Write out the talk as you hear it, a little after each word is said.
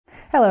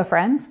Hello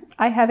friends,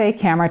 I have a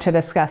camera to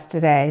discuss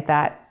today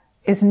that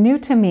is new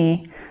to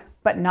me,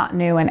 but not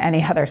new in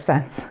any other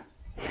sense.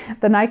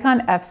 The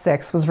Nikon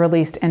F6 was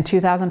released in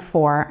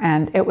 2004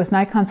 and it was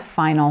Nikon's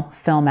final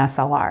film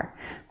SLR.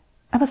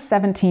 That was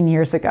 17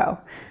 years ago.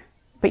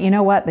 But you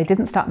know what? They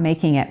didn't stop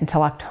making it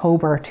until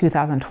October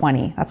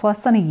 2020. That's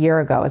less than a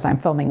year ago as I'm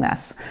filming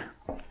this.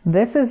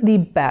 This is the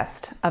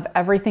best of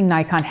everything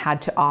Nikon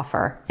had to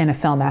offer in a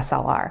film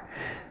SLR.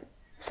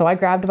 So I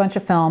grabbed a bunch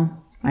of film,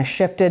 I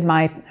shifted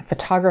my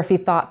photography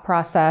thought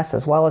process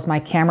as well as my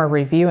camera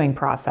reviewing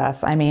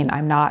process. I mean,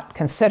 I'm not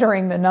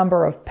considering the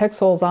number of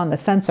pixels on the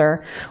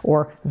sensor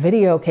or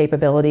video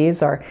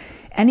capabilities or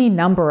any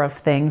number of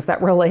things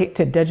that relate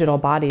to digital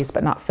bodies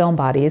but not film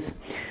bodies.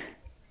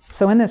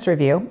 So in this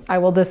review, I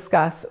will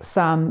discuss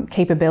some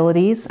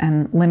capabilities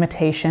and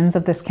limitations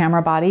of this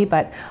camera body,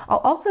 but I'll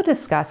also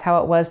discuss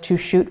how it was to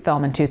shoot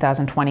film in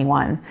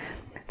 2021.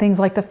 Things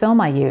like the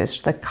film I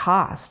used, the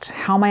cost,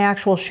 how my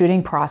actual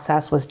shooting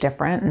process was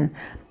different, and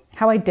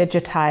how I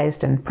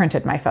digitized and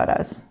printed my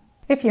photos.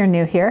 If you're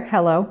new here,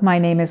 hello, my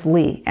name is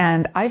Leigh,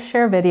 and I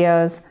share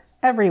videos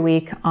every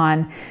week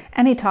on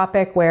any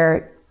topic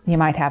where you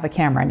might have a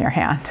camera in your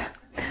hand.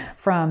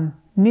 From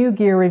new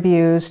gear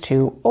reviews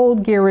to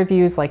old gear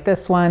reviews like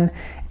this one,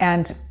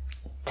 and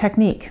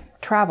technique,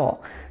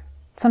 travel.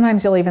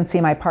 Sometimes you'll even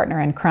see my partner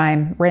in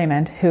crime,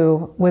 Raymond,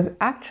 who was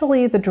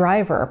actually the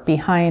driver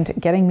behind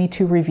getting me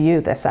to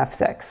review this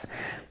F6.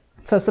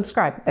 So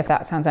subscribe if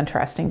that sounds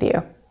interesting to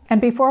you.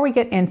 And before we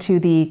get into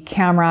the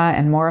camera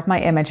and more of my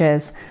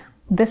images,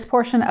 this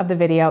portion of the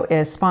video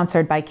is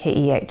sponsored by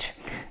KEH.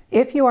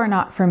 If you are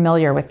not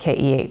familiar with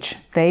KEH,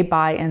 they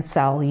buy and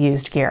sell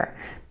used gear.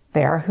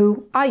 They are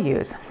who I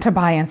use to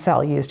buy and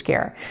sell used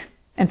gear.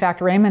 In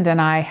fact, Raymond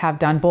and I have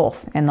done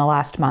both in the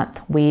last month.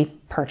 We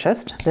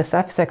purchased this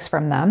F6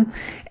 from them,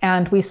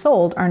 and we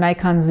sold our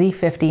Nikon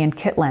Z50 and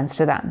kit lens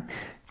to them.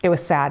 It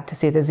was sad to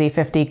see the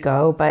Z50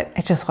 go, but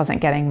it just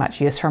wasn't getting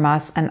much use from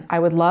us, and I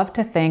would love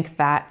to think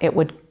that it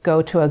would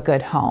go to a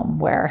good home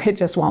where it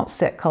just won't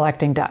sit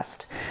collecting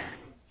dust.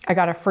 I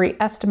got a free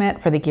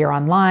estimate for the gear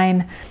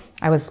online.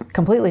 I was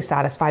completely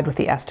satisfied with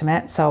the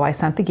estimate, so I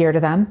sent the gear to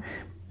them.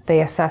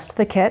 They assessed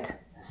the kit,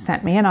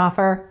 sent me an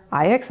offer,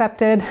 I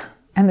accepted,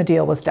 and the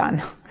deal was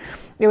done.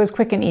 It was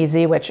quick and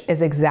easy, which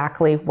is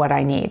exactly what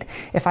I need.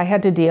 If I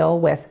had to deal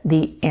with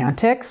the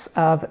antics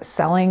of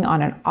selling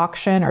on an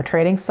auction or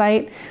trading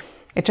site,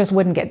 it just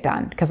wouldn't get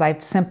done because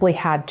I've simply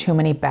had too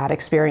many bad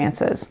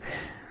experiences.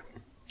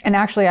 And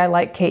actually, I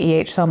like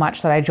KEH so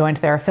much that I joined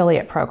their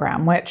affiliate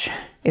program, which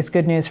is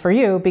good news for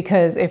you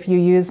because if you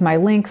use my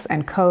links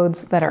and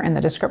codes that are in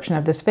the description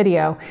of this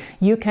video,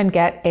 you can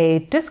get a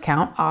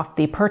discount off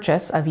the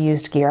purchase of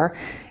used gear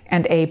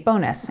and a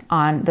bonus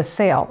on the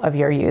sale of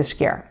your used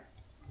gear.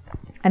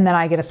 And then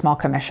I get a small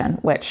commission,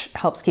 which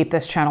helps keep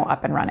this channel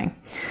up and running.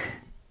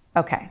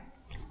 Okay,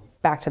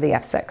 back to the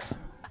F6.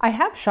 I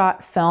have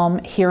shot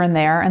film here and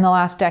there in the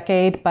last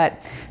decade,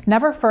 but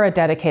never for a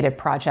dedicated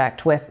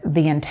project with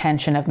the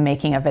intention of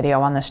making a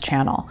video on this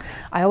channel.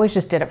 I always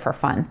just did it for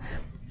fun.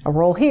 A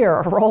roll here,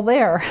 a roll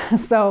there.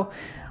 So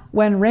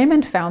when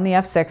Raymond found the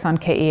F6 on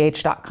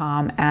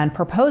KEH.com and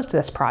proposed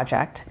this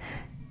project,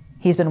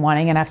 he's been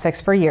wanting an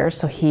F6 for years,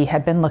 so he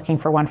had been looking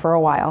for one for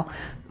a while.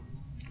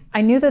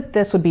 I knew that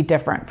this would be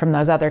different from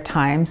those other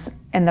times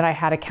and that I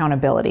had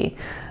accountability.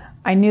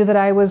 I knew that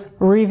I was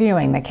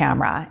reviewing the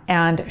camera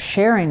and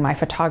sharing my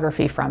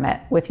photography from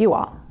it with you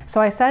all. So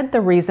I said the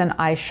reason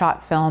I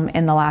shot film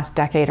in the last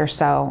decade or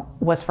so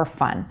was for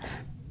fun.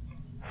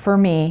 For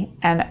me,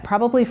 and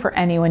probably for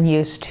anyone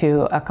used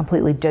to a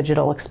completely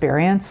digital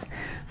experience,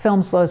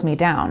 film slows me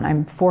down.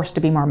 I'm forced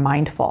to be more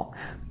mindful.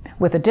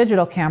 With a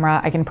digital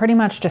camera, I can pretty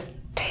much just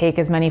take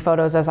as many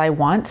photos as I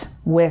want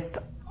with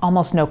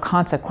almost no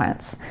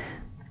consequence.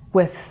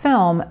 With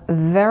film,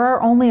 there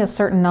are only a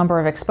certain number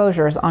of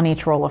exposures on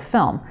each roll of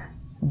film.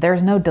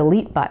 There's no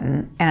delete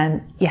button,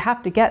 and you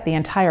have to get the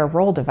entire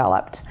roll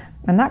developed,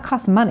 and that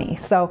costs money.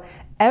 So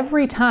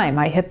every time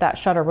I hit that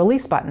shutter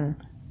release button,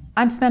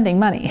 I'm spending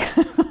money.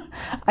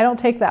 I don't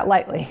take that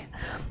lightly.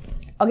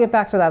 I'll get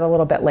back to that a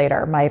little bit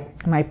later,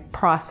 my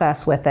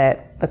process with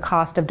it, the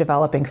cost of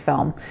developing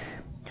film.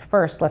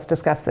 First, let's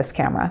discuss this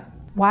camera.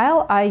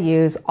 While I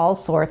use all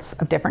sorts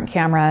of different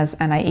cameras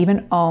and I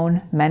even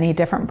own many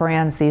different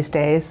brands these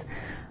days,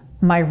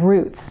 my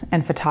roots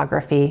in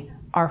photography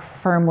are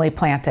firmly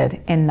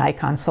planted in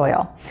Nikon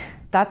soil.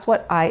 That's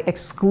what I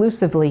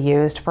exclusively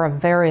used for a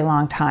very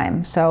long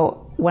time.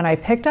 So when I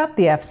picked up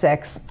the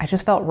F6, I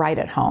just felt right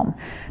at home.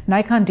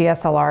 Nikon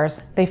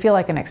DSLRs, they feel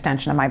like an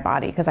extension of my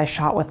body because I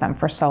shot with them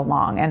for so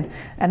long.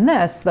 And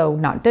this, though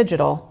not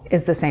digital,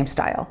 is the same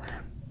style.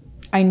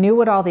 I knew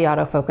what all the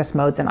autofocus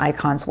modes and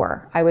icons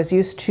were. I was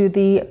used to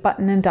the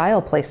button and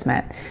dial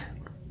placement.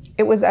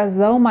 It was as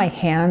though my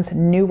hands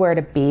knew where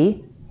to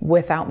be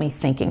without me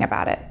thinking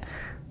about it.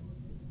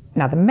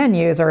 Now the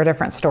menus are a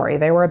different story.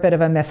 They were a bit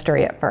of a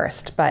mystery at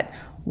first, but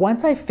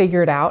once I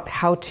figured out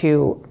how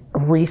to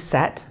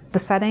reset the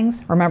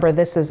settings, remember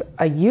this is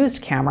a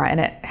used camera and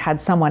it had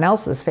someone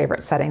else's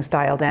favorite settings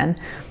dialed in.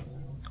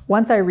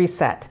 Once I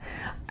reset,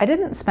 I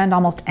didn't spend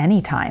almost any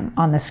time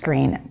on the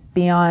screen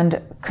beyond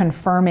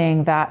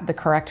confirming that the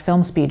correct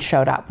film speed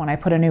showed up when I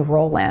put a new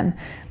roll in.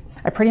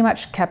 I pretty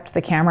much kept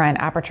the camera in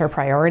aperture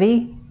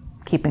priority,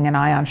 keeping an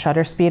eye on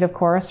shutter speed, of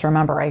course.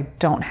 Remember, I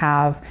don't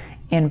have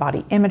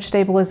in-body image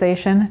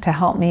stabilization to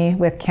help me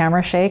with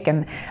camera shake,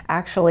 and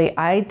actually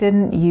I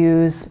didn't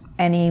use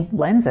any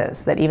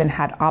lenses that even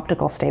had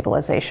optical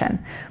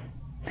stabilization.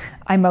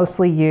 I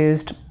mostly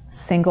used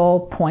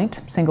single point,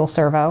 single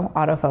servo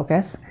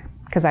autofocus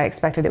because I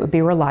expected it would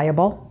be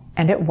reliable,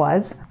 and it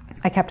was.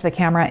 I kept the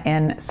camera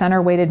in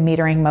center weighted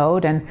metering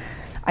mode, and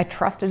I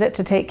trusted it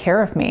to take care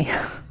of me.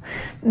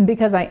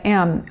 Because I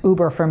am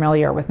uber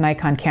familiar with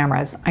Nikon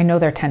cameras, I know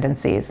their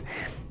tendencies.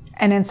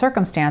 And in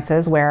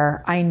circumstances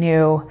where I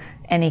knew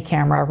any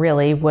camera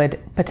really would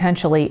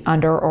potentially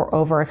under or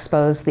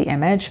overexpose the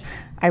image,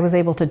 I was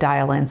able to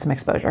dial in some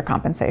exposure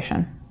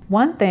compensation.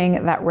 One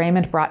thing that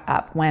Raymond brought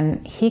up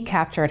when he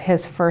captured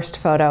his first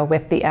photo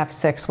with the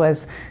f6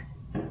 was,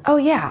 oh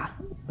yeah,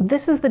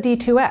 this is the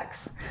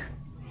D2X.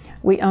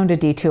 We owned a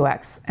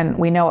D2X and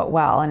we know it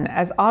well, and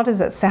as odd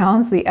as it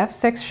sounds, the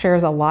f6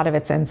 shares a lot of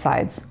its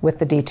insides with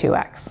the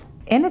D2X.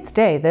 In its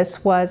day,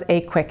 this was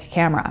a quick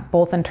camera,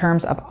 both in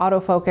terms of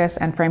autofocus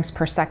and frames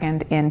per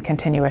second in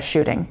continuous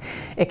shooting.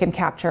 It can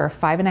capture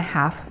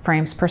 5.5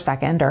 frames per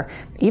second, or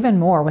even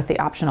more with the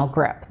optional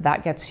grip.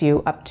 That gets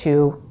you up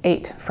to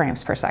 8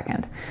 frames per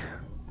second.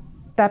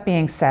 That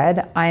being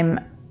said, I'm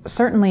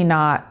certainly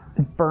not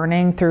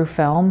burning through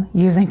film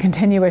using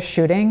continuous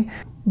shooting.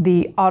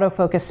 The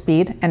autofocus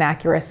speed and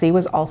accuracy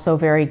was also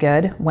very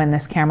good when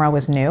this camera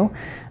was new,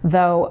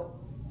 though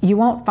you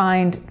won't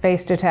find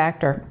face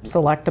detect or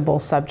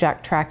selectable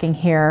subject tracking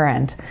here,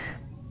 and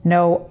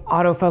no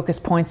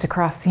autofocus points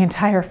across the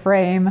entire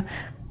frame.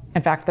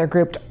 In fact, they're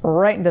grouped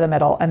right into the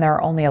middle, and there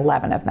are only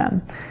 11 of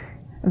them.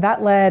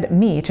 That led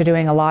me to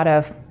doing a lot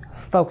of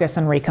focus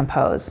and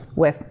recompose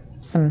with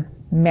some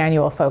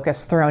manual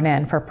focus thrown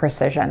in for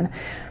precision.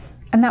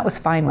 And that was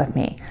fine with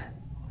me,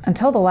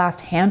 until the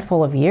last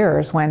handful of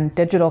years when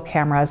digital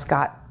cameras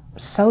got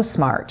so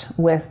smart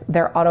with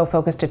their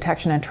autofocus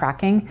detection and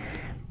tracking.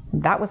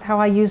 That was how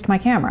I used my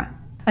camera.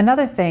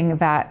 Another thing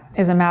that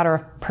is a matter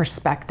of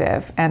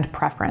perspective and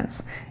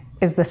preference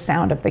is the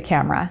sound of the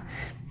camera.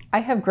 I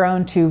have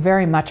grown to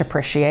very much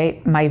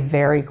appreciate my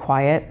very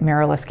quiet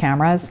mirrorless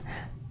cameras.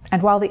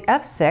 And while the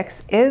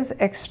f6 is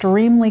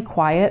extremely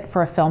quiet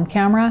for a film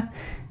camera,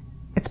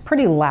 it's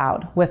pretty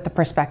loud with the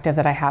perspective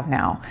that I have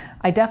now.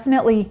 I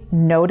definitely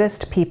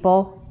noticed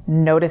people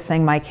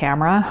noticing my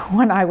camera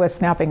when I was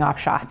snapping off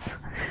shots.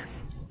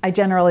 I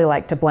generally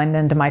like to blend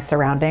into my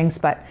surroundings,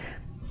 but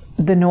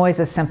the noise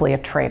is simply a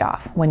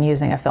trade-off when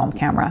using a film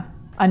camera.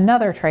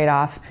 Another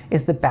trade-off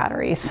is the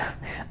batteries.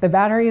 The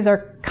batteries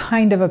are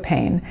kind of a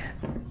pain.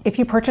 If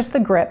you purchase the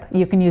grip,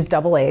 you can use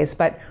AA's,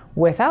 but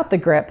without the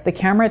grip, the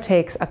camera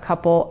takes a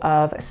couple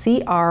of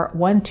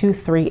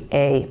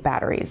CR123A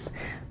batteries.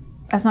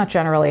 That's not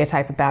generally a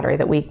type of battery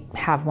that we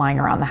have lying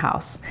around the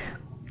house.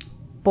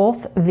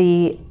 Both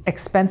the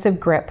expensive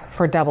grip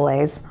for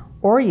AA's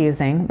or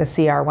using the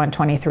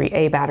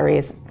CR123A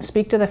batteries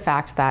speak to the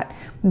fact that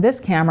this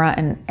camera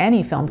and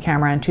any film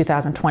camera in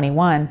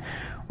 2021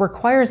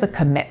 requires a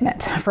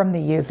commitment from the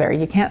user.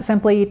 You can't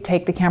simply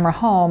take the camera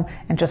home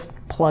and just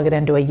plug it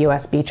into a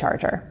USB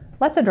charger.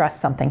 Let's address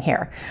something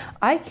here.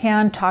 I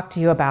can talk to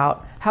you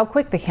about how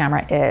quick the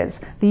camera is,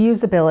 the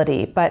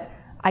usability, but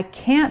I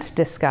can't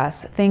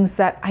discuss things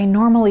that I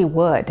normally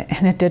would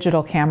in a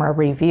digital camera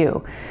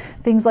review.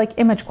 Things like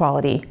image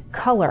quality,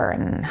 color,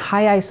 and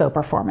high ISO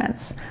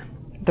performance.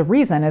 The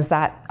reason is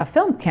that a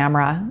film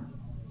camera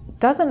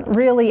doesn't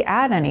really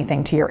add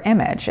anything to your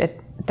image. It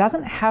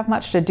doesn't have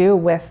much to do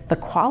with the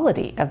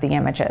quality of the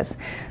images.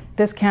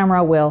 This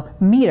camera will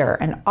meter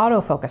and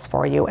autofocus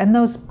for you, and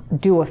those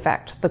do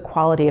affect the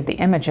quality of the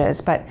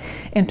images. But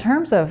in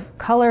terms of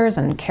colors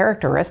and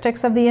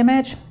characteristics of the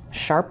image,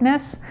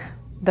 sharpness,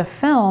 the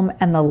film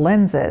and the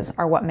lenses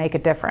are what make a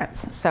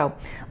difference. So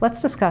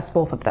let's discuss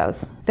both of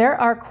those. There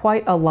are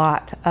quite a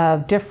lot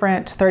of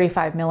different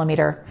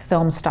 35mm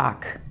film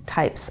stock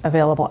types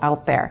available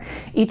out there,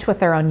 each with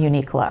their own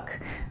unique look.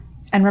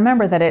 And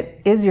remember that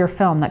it is your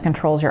film that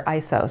controls your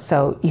ISO,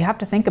 so you have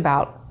to think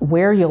about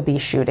where you'll be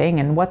shooting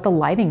and what the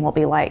lighting will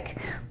be like,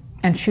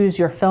 and choose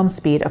your film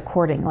speed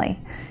accordingly.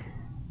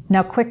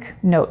 Now, quick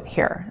note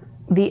here.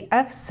 The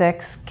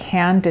f6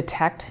 can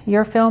detect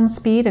your film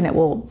speed and it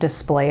will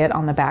display it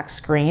on the back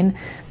screen,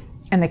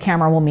 and the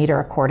camera will meter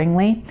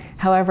accordingly.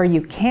 However,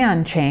 you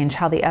can change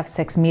how the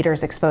f6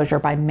 meters exposure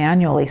by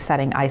manually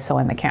setting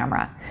ISO in the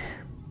camera.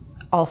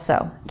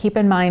 Also, keep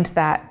in mind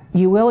that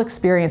you will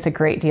experience a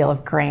great deal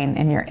of grain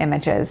in your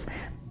images,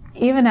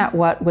 even at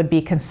what would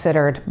be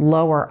considered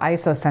lower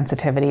ISO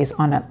sensitivities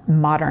on a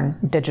modern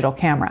digital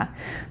camera.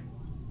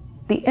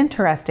 The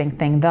interesting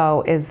thing,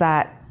 though, is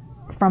that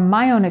from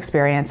my own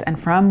experience and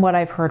from what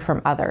I've heard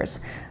from others,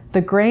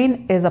 the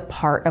grain is a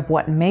part of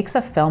what makes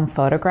a film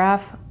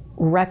photograph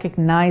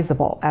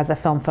recognizable as a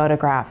film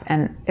photograph,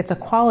 and it's a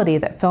quality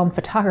that film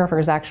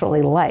photographers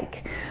actually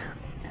like.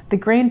 The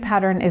grain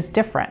pattern is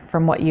different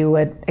from what you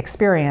would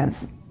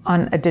experience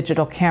on a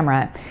digital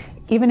camera,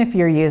 even if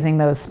you're using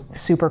those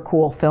super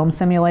cool film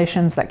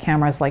simulations that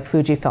cameras like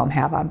Fujifilm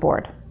have on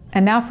board.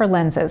 And now for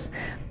lenses.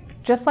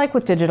 Just like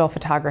with digital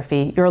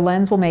photography, your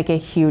lens will make a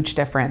huge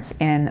difference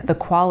in the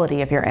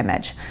quality of your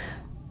image.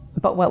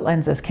 But what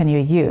lenses can you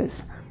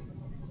use?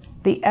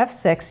 The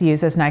f6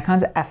 uses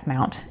Nikon's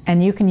f-mount,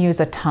 and you can use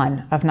a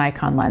ton of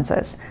Nikon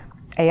lenses.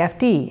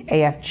 AFD,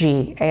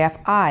 AFG,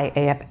 AFI,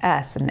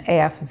 AFS, and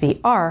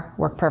AFVR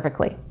work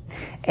perfectly.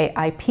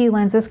 AIP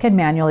lenses can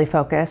manually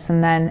focus,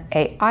 and then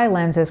AI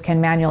lenses can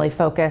manually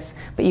focus,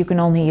 but you can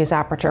only use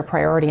aperture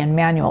priority and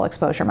manual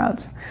exposure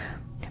modes.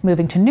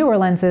 Moving to newer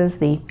lenses,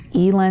 the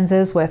E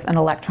lenses with an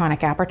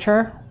electronic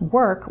aperture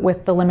work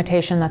with the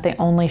limitation that they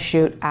only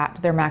shoot at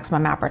their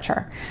maximum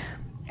aperture.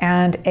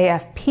 And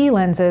AFP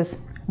lenses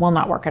will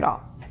not work at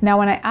all. Now,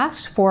 when I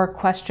asked for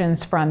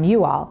questions from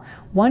you all,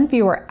 one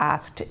viewer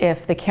asked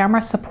if the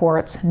camera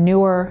supports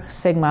newer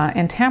Sigma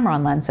and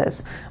Tamron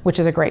lenses, which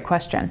is a great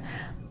question.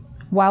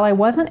 While I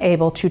wasn't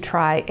able to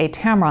try a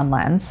Tamron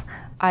lens,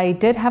 I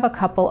did have a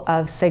couple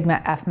of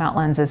Sigma f-mount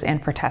lenses in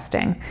for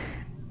testing.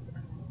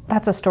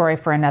 That's a story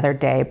for another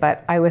day,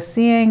 but I was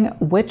seeing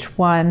which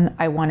one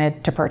I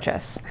wanted to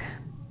purchase.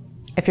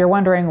 If you're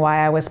wondering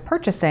why I was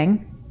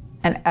purchasing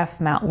an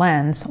f-mount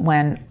lens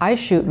when I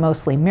shoot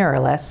mostly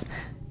mirrorless,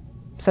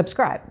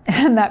 subscribe,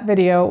 and that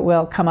video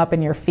will come up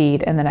in your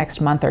feed in the next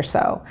month or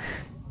so.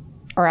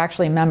 Or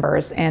actually,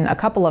 members, in a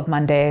couple of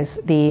Mondays,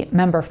 the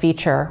member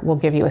feature will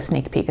give you a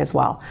sneak peek as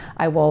well.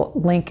 I will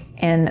link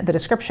in the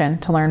description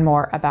to learn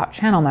more about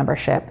channel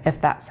membership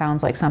if that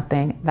sounds like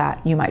something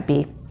that you might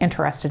be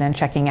interested in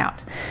checking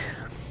out.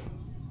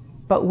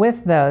 But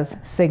with those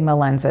Sigma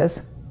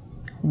lenses,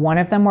 one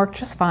of them worked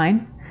just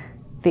fine.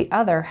 The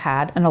other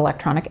had an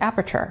electronic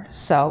aperture,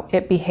 so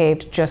it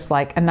behaved just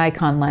like a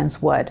Nikon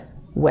lens would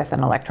with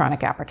an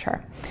electronic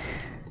aperture.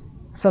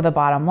 So the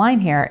bottom line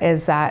here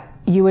is that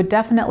you would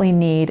definitely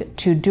need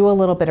to do a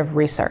little bit of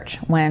research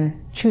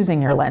when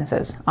choosing your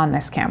lenses on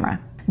this camera.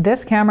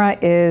 This camera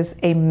is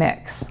a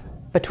mix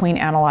between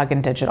analog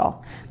and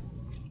digital.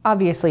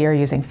 Obviously you're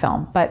using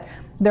film, but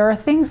there are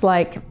things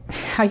like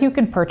how you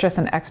can purchase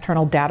an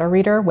external data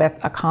reader with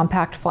a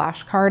compact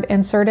flash card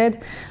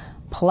inserted,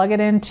 plug it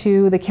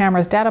into the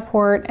camera's data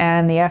port,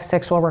 and the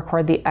f6 will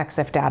record the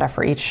EXIF data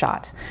for each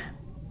shot.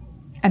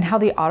 And how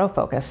the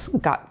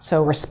autofocus got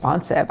so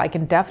responsive. I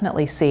can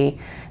definitely see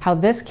how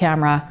this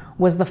camera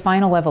was the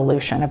final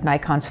evolution of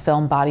Nikon's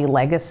film body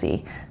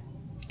legacy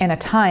in a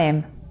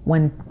time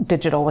when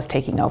digital was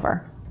taking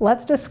over.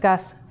 Let's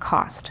discuss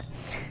cost.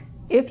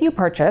 If you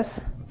purchase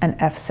an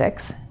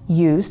f6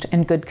 used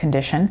in good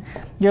condition,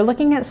 you're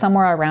looking at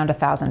somewhere around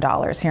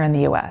 $1,000 here in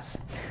the US.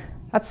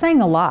 That's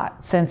saying a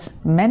lot, since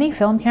many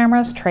film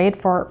cameras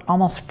trade for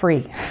almost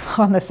free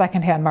on the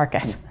secondhand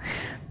market.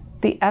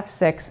 The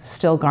f6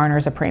 still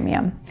garners a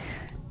premium.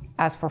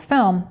 As for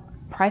film,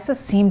 prices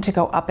seem to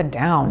go up and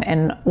down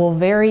and will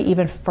vary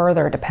even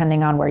further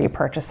depending on where you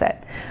purchase it.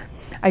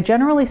 I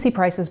generally see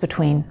prices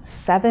between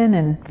 $7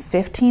 and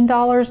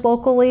 $15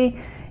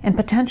 locally, and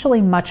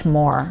potentially much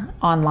more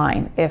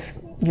online if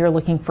you're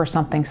looking for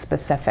something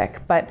specific.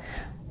 But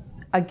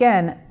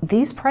again,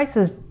 these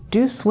prices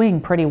do swing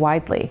pretty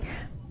widely.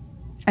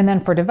 And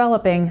then for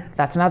developing,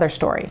 that's another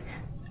story.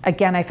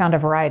 Again, I found a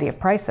variety of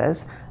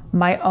prices.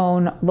 My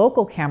own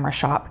local camera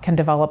shop can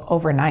develop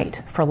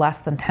overnight for less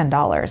than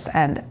 $10,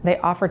 and they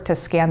offered to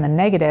scan the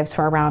negatives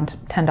for around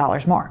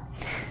 $10 more.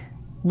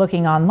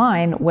 Looking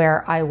online,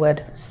 where I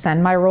would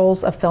send my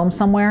rolls of film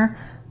somewhere,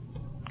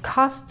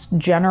 costs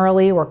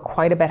generally were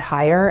quite a bit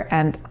higher,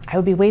 and I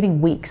would be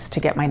waiting weeks to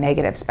get my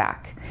negatives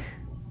back.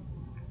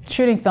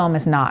 Shooting film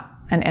is not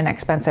an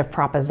inexpensive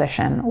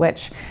proposition,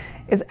 which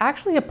is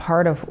actually a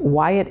part of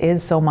why it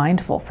is so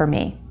mindful for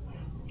me.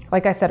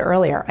 Like I said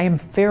earlier, I am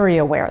very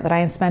aware that I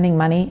am spending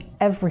money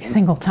every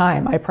single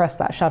time I press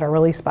that shutter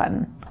release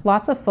button.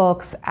 Lots of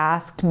folks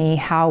asked me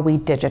how we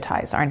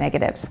digitize our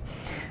negatives.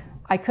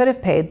 I could have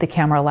paid the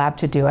camera lab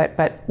to do it,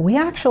 but we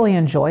actually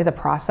enjoy the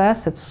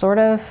process. It's sort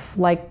of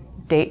like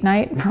date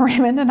night for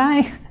Raymond and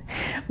I.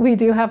 We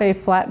do have a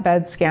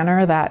flatbed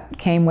scanner that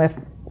came with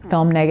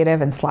film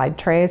negative and slide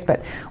trays,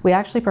 but we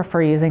actually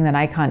prefer using the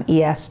Nikon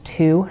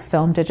ES2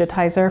 film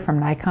digitizer from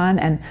Nikon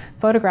and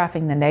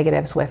photographing the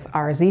negatives with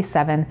our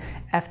Z7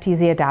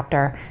 FTZ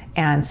adapter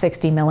and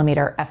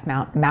 60mm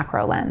f-mount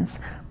macro lens.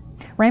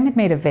 Raymond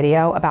made a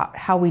video about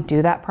how we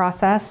do that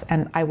process,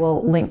 and I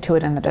will link to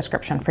it in the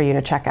description for you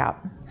to check out.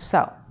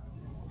 So,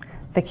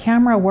 the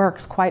camera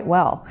works quite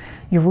well.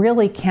 You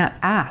really can't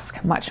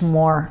ask much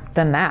more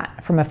than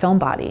that from a film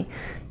body.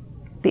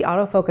 The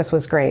autofocus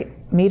was great.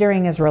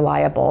 Metering is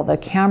reliable. The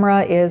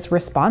camera is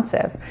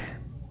responsive.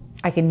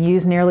 I can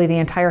use nearly the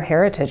entire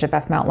heritage of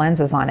f-mount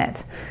lenses on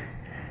it.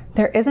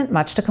 There isn't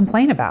much to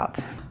complain about.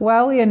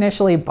 While we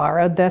initially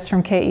borrowed this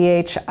from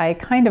KEH, I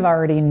kind of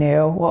already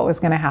knew what was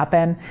going to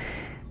happen.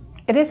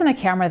 It isn't a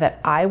camera that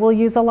I will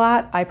use a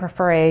lot. I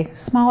prefer a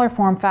smaller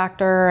form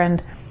factor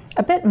and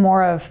a bit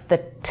more of the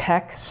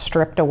tech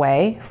stripped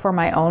away for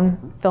my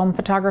own film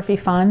photography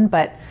fun,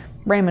 but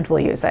Raymond will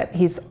use it.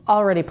 He's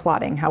already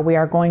plotting how we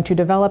are going to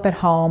develop at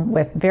home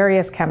with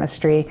various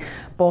chemistry,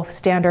 both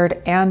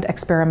standard and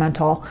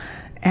experimental.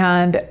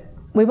 And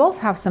we both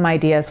have some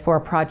ideas for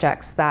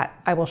projects that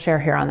I will share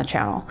here on the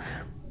channel.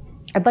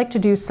 I'd like to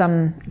do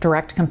some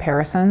direct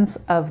comparisons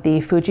of the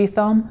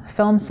Fujifilm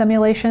film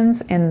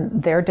simulations in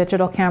their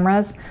digital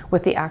cameras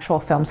with the actual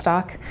film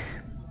stock.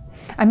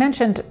 I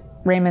mentioned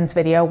Raymond's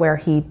video where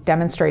he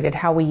demonstrated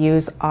how we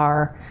use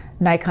our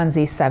Nikon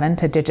Z7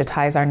 to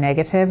digitize our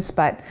negatives,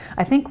 but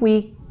I think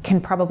we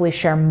can probably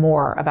share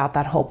more about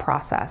that whole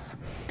process.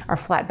 Our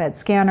flatbed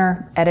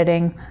scanner,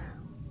 editing.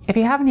 If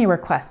you have any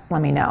requests,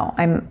 let me know.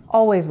 I'm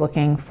always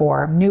looking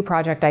for new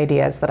project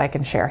ideas that I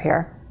can share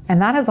here.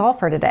 And that is all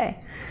for today.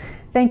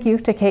 Thank you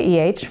to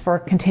KEH for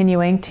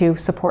continuing to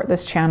support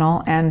this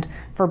channel and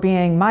for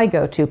being my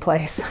go-to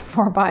place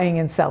for buying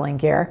and selling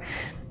gear.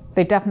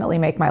 They definitely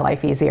make my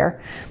life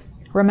easier.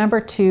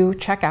 Remember to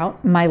check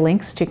out my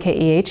links to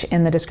KEH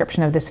in the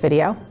description of this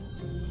video.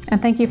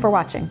 And thank you for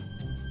watching.